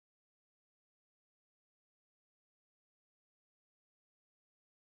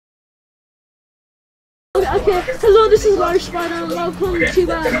Okay, hello, this is Large Spider and welcome to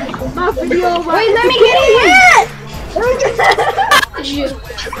my video. Wait, let me get in!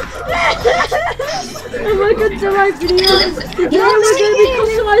 And welcome to my video. Today we're going to be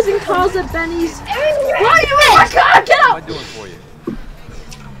customizing cars at Benny's. Why are you in my car? Get out!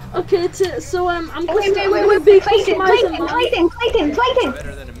 Okay, so I'm going to be customizing mine. Clayton.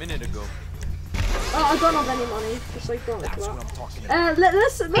 Better than a minute ago. Oh, I don't have any money. Just like don't look that.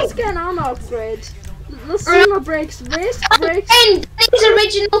 Let's get an armor upgrade. Let's see my brakes. Race brakes. Benny's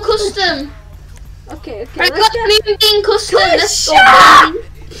original custom. Okay. I got moving custom. Let's go.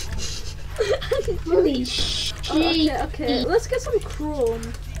 Holy shit. Okay. Let's get some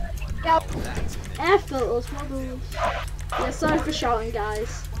chrome. Air filters, models. Yeah, sorry for shouting,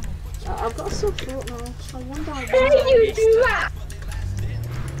 guys. I've got a sore throat now. So I wonder how you do that?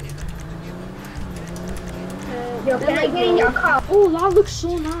 Yo, can I get in your car? Oh, that looks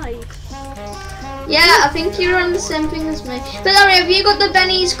so nice. Yeah, I think you're on the same thing as me. But Larry, have you got the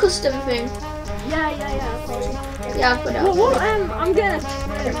Benny's custom thing? Yeah. Yeah, I've got it. Well, I'm getting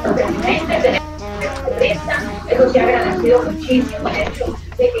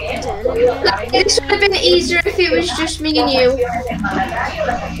Like, this would have been easier if it was just me and you.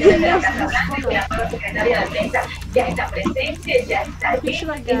 Who should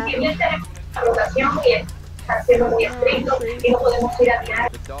I get? Siendo muy estricto y no podemos ir a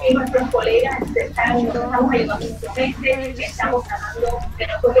tirar y nuestros colegas estamos ayudando mutuamente, estamos tratando de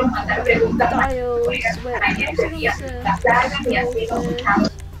nosotros mandar preguntas y así nos escuchamos.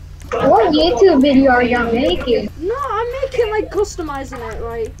 What YouTube video are you making? No, I'm making like customizing it,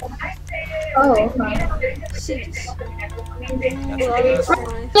 right? Oh, Seats.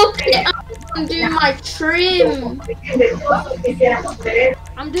 look, I'm doing my trim.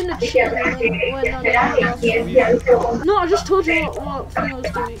 I'm doing a chip. No, I just told you what Fio's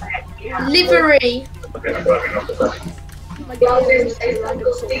doing. Livery. My God,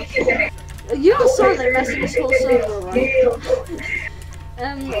 you don't sound like messing this whole server, right?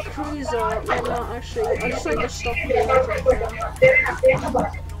 Cruiser, well, not actually. I just like to stop here. I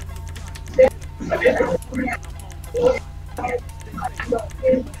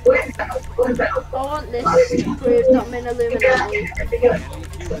want this to prove that I'm in Illuminati.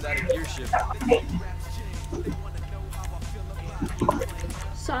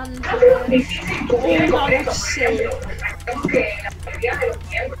 Sandwich. Oh, that looks sick.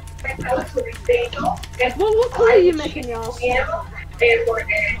 What colour are you making yours?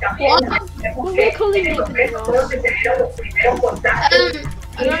 What? What colour are you making yours?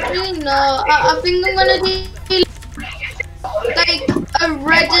 I don't really know. I think I'm gonna do like a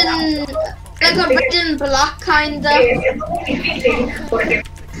red and black kinda.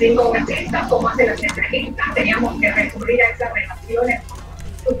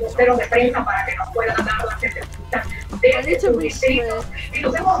 I need to respray.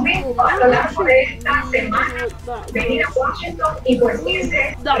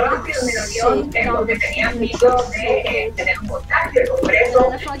 That looks sick.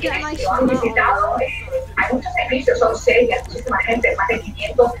 And if I get a nice amount, hay muchos servicios, son 6, muchísima gente, más de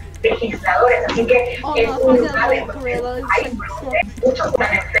 500 legisladores, así que es un lugar de hay muchos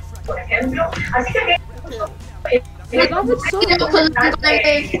planes, por ejemplo, así que that would suck.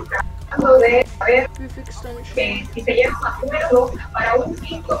 de saber si se llega a un acuerdo para un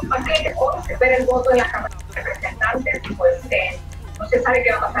quinto paquete o se espera el voto de la Cámara de Representantes y pues no se sabe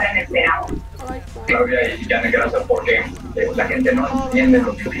qué va a pasar en el Senado. Claudia y Jan, gracias porque la gente no entiende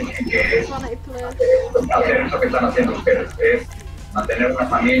lo que tiene que hacer eso que están haciendo ustedes, es mantener una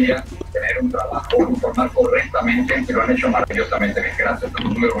familia, tener un trabajo, informar correctamente, que lo han hecho maravillosamente bien. Gracias,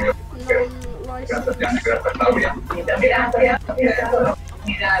 estamos muy orgullosos. Gracias, Jan, gracias, Claudia. Y también gracias a la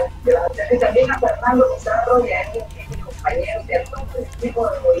comunidad, y también a Fernando Pizarro y a mi compañero, ¿cierto? El equipo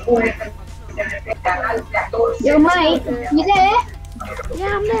de Bolívar, en el canal 14. Yo, Mike, you there?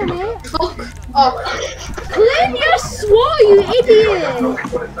 Yeah, I'm there, mate. Fuck off. Clean your swat, you idiot!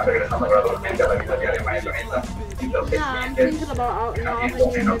 Nah, I'm thinking about out now.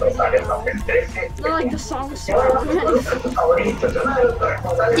 Not like the song song.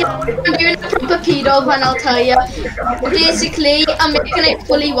 Yeah, I'm doing a proper pedo one, I'll tell you. Basically, I'm making it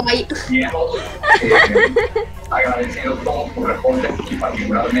fully white. Agradecido todos por responder y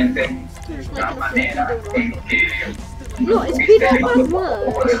particularmente la manera en que No, is pedo a bad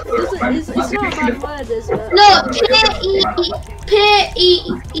word? It's not a bad word, is it? No,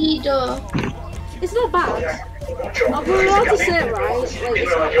 P-E-E-Do. It's not bad. I'm allowed to say it right. Like,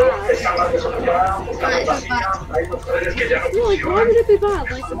 it's not bad. No, like, why would it be bad?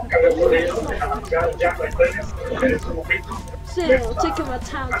 Like, Still, taking my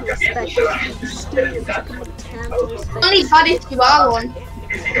time to respect you. Still, taking my time to respect Only bad if you are one.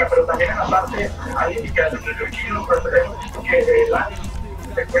 física, pero también aparte, alguien que hace el requisito, pues, que la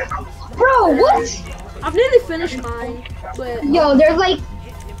recuerdo. Bro, what? I've nearly finished mine, but Yo, there's like,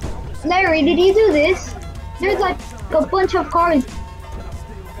 Larry, did you do this? There's like a bunch of cars.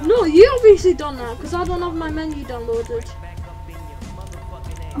 no, you obviously done that because I don't have my menu downloaded.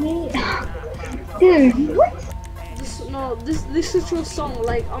 Dude, what? This is your song.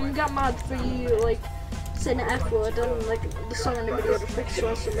 Like, I'm get mad for you, like saying the F word and like the song in the video to fix you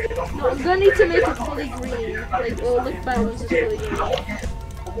or something. No, I'm gonna need to make it fully green. Like, it'll look better once it's fully green.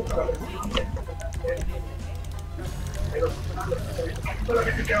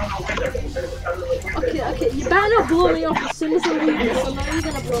 Okay, you better not blow me off as soon as I leave this. I know you're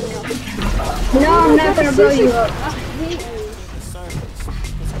gonna blow me off. No, I'm not gonna blow you up. I hate you.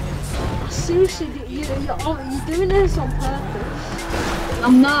 Seriously, you're doing this on purpose.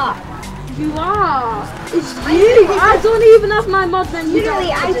 I'm not. You are. It's you. I don't even have my mod menu.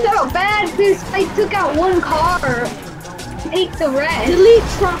 Literally, I felt bad because I took out one car. Take the rest. Delete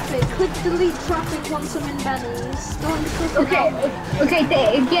traffic. Click delete traffic once I'm in Benny's. Don't click Okay, it okay,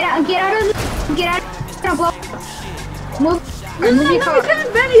 get out of the, move. No, Move I'm your car.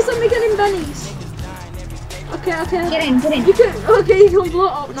 getting Benny's. I'm getting Benny's. Okay. Get in. You can. Okay, you can blow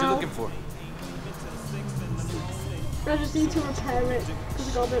it up What you now. looking for? I just need to repair it because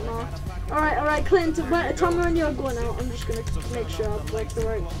it got a bit marked. Alright, Clint, tell me when you're going out. I'm just gonna make sure I have like the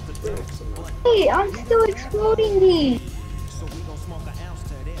right lyrics. Hey, I'm still exploding these.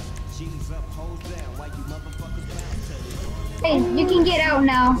 Hey, you can get out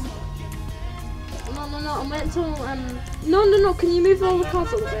now. No, I'm meant to, no, can you move all the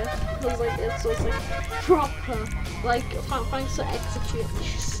cars a little bit? Because, like, it's like, proper, like, thanks for executing,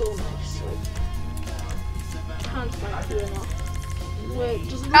 it's so nice, like, can't thank you enough. Wait,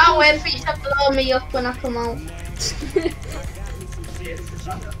 just Can't wait for you to blow me up when I come out.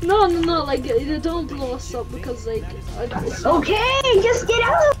 No, like, don't blow us up, because, like, it's not, Okay, just get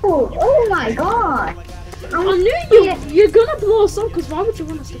out. Oh my god. I knew you're gonna blow us up, because why would you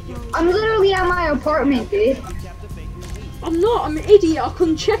want us to blow us up? I'm literally at my apartment, dude. I'm not, I'm an idiot, I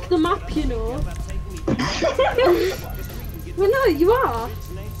couldn't check the map, you know. Well, no, you are.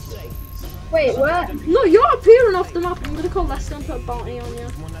 Wait, what? No, you're appearing off the map. I'm gonna call Lester and put a bounty on you.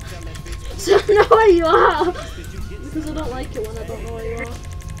 So I know where you are. Because I don't like it when I don't know where you are.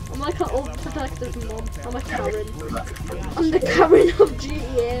 I'm like an old protective mom. I'm a Karen. I'm the Karen of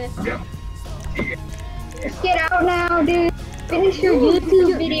GTA. Just get out now, dude. Finish your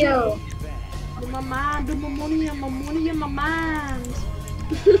YouTube video. In my mind, in my money, in my money, in my mind.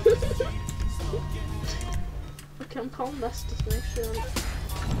 Okay, I'm calling Lester to make sure.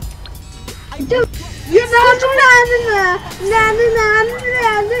 Dude, You know,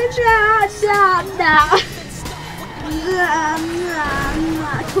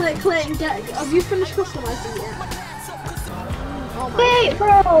 click, and get. Have you finished customizing it yet? Oh my. wait,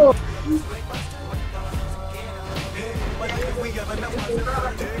 bro.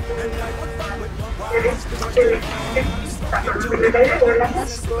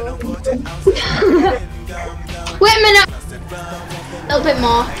 Let's go. Wait a minute. A little bit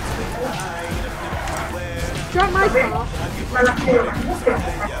more. Drop my car.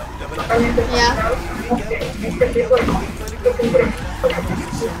 Yeah.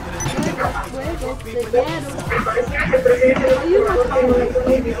 Where go the ghetto? Are you my car?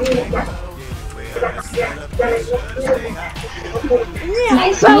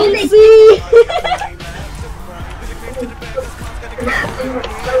 Nice Bouncy!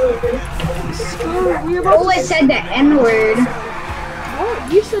 Oh, I said the N-word.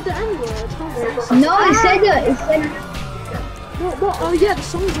 What? You said the N-word? No, I said the. It said. What? Oh yeah, the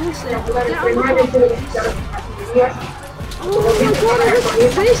song's also. Get out of my car, please. Oh my god, I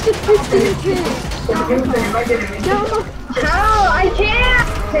just wasted 15k. Get out of my. How? I can't.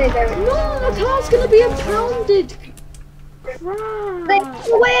 No, my car's gonna be impounded. Crap.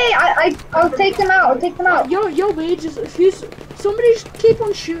 Wait, I'll take them out. I'll take them out. Yo, wages. If you, somebody just keep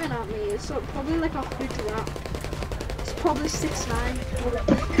on shooting at me. It's probably like a huge rat. It's probably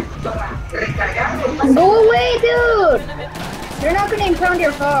 6'9". Go away, dude. They're not gonna impound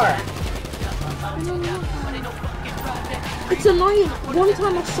your car. It's annoying. One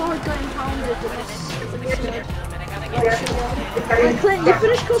time I saw it get impounded. Hey, Clint, you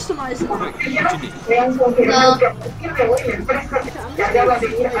finished customizing?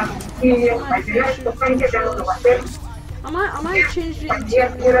 I might change it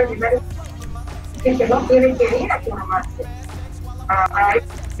into... a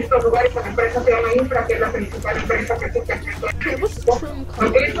estos lugares con empresas se llama Infra, que es la principal empresa que surge aquí en todo Okay, el what's the mundo. trim Lo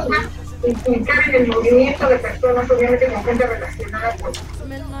called? que eso va a implicar en el movimiento de personas, obviamente con gente relacionada con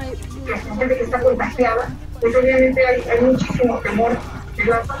Midnight Blue. gente que está contagiada, pues obviamente hay muchísimo temor. Y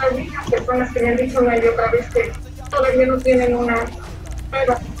las mismas personas que me han dicho una y otra vez que todavía no tienen una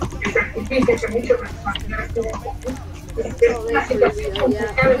prueba que certifique que muchos de sus familiares tienen COVID. Es una situación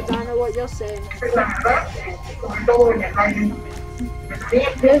complicada. I know what you're saying. Es la verdad, sobre todo en el aire.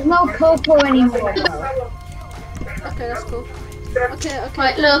 There's no Coco anymore. Okay, that's cool. Okay, okay.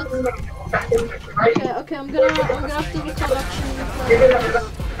 Right, look. Okay, I'm gonna have to record action. Es la verdad,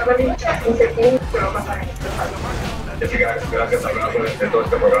 cada dicha un segundo, pero pasa en Jessica, gracias a Dios por todo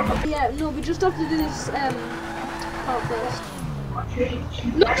este programa. Yeah, no, we just have to do this part first.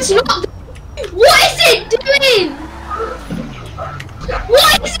 No, it's not. What is it doing?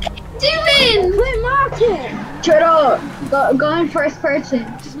 What is it doing? Click mark it! Shut up. Go in first person.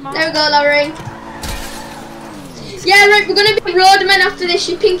 Just mark There we go, Larry. Yeah, right, we're gonna be roadmen after this,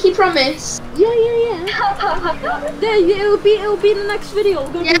 you pinky promise. Yeah. There, it'll be in the next video.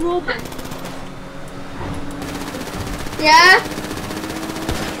 We're gonna be rolling. Yeah?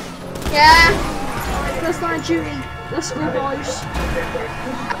 Yeah? First line duty. Let's go, boys.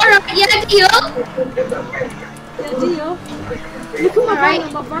 Alright, yeah, deal. Yeah, Dio. Look at my Alright.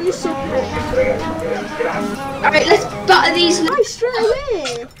 van. My van is so cool. Alright, let's batter these. Nice, straight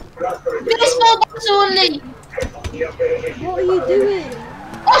away. Baseball bats only. What are you doing?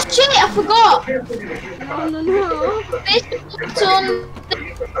 Oh shit, I forgot. No. Baseball bats only.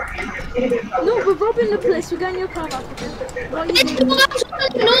 No, we're robbing the place. We're getting your car back. What are you doing? Baseball bats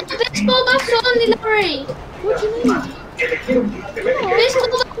only. No, baseball bats only, Larry. What do you mean? Baseball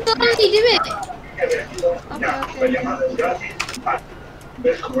bats only, do it. Okay.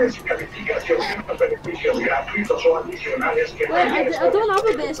 Descubre si calificación tiene unos beneficios gratuitos o adicionales que Wait, I don't have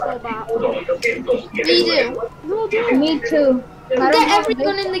a baseball bat. We do. No, I don't. Me too. I don't Get have every a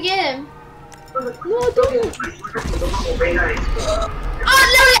gun in the game. No, I don't. Oh,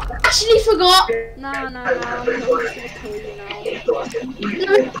 Larry, I actually forgot. Nah. I'm just gonna kill you now.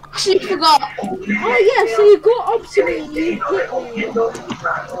 Larry, I actually forgot. Oh yeah, so you go up to me and you hit me. Do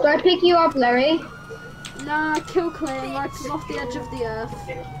I pick you up, Larry? Nah, kill Clay, right off the edge of the earth.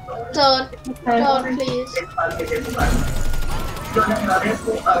 Don't, please.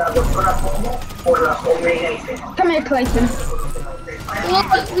 Come here, Clayton. Look,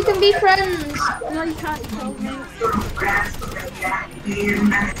 we can be friends. No, you can't kill me.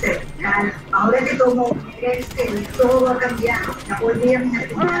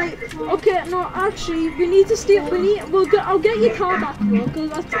 Alright, okay, no, actually, we need to steal, I'll get your car back, bro, because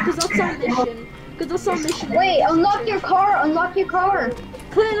that's our mission. Because that's our mission. Wait, unlock your car. Unlock your car.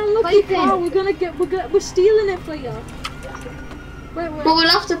 Clayton, unlock your car, we're stealing it for you. Wait. But we'll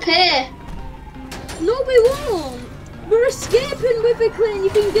have to pay. No, we won't. We're escaping with it, Clayton. You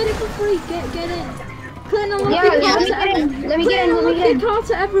can get it for free. Get in. Clayton, unlock Yeah, your car let me to get in. Let me get in. Let me Unlock get your in. car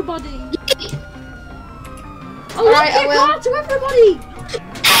to everybody. Unlock Alright, I your will. car to everybody.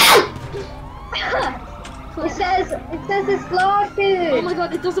 It says it's Oh loaded. my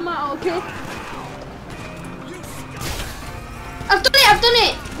god, it doesn't matter, okay? I've done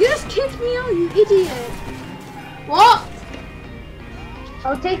it. You just kicked me out, you idiot. What?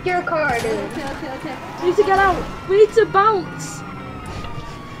 I'll take your car, dude. Okay. We need to get out. We need to bounce.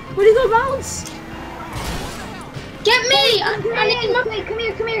 We need to bounce. Get me. I need my... Wait, come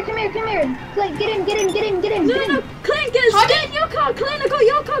here. Like, get in. No. Clayton, get in your car. Clayton, I got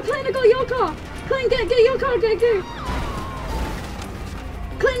your car. Clayton, get your car. Get.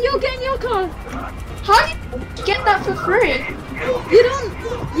 Clayton, you're getting your car. How did you get that for free? You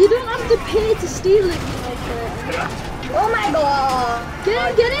don't have to pay to steal it, you know, Clayton. Oh my god.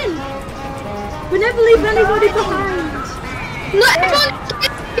 Get in. We never leave anybody behind. Not everyone is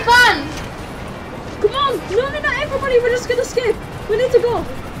fun. Come on. No, everybody. We're just gonna skip. We need to go.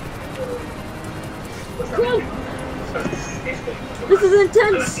 Come on. This is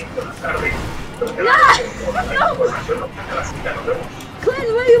intense. No.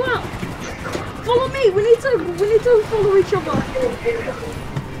 Clayton, where are you at? Follow me. We need to follow each other.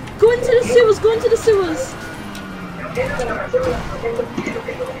 Go into the sewers. This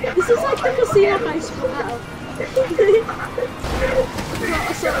is like the casino heist for now.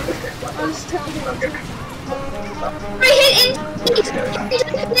 Oh, sorry. I was telling you.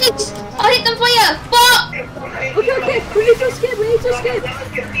 I'll hit them for you. Fuck! Okay. We need to escape.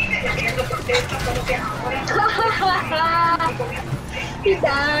 He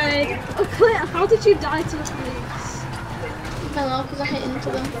died. Oh, Claire, how did you die to the police? I don't know, because I hit into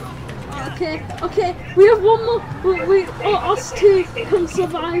them. Okay. We have one more. Us two can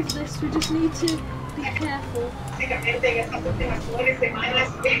survive this. We just need to be careful. Okay,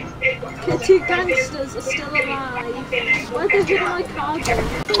 2 gangsters are still alive. Where'd they hit my car go?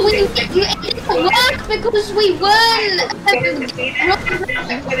 It didn't work because we weren't. No, we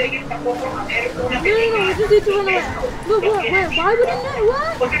just need to run away. But why wouldn't it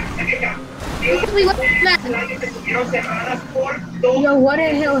work? Because we weren't. Yo, what the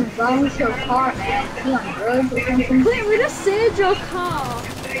hell is wrong with your car, man? You on drugs or something? Wait, we just saved your car.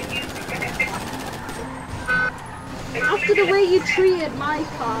 After the way you treated my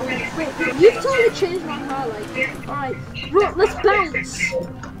car. Wait, you've totally changed my car, like. Alright, let's bounce.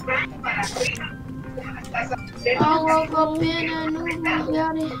 I woke up in a new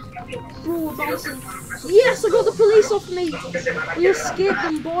Bugatti. Bro, we're bouncing. Yes, I got the police off me. We escaped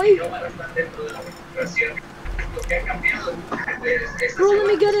them, boy. Bro, let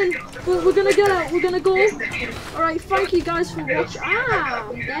me get in. We're gonna get out. We're gonna go. Alright, thank you guys for watching. Ah,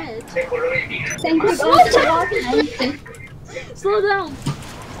 I'm dead. Thank you Slow guys for down. watching. Slow down.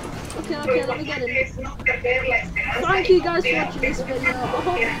 Okay, let me get in. Thank you guys for watching this video. I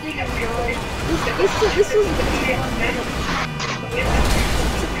hope you did enjoy. This was a good one.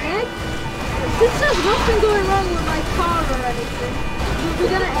 Since there's nothing going wrong with my car or anything,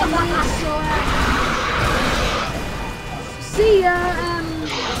 we're gonna end it, so see ya.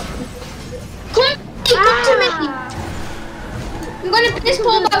 Come to me. I'm gonna finish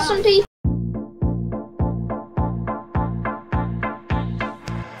talking about some people.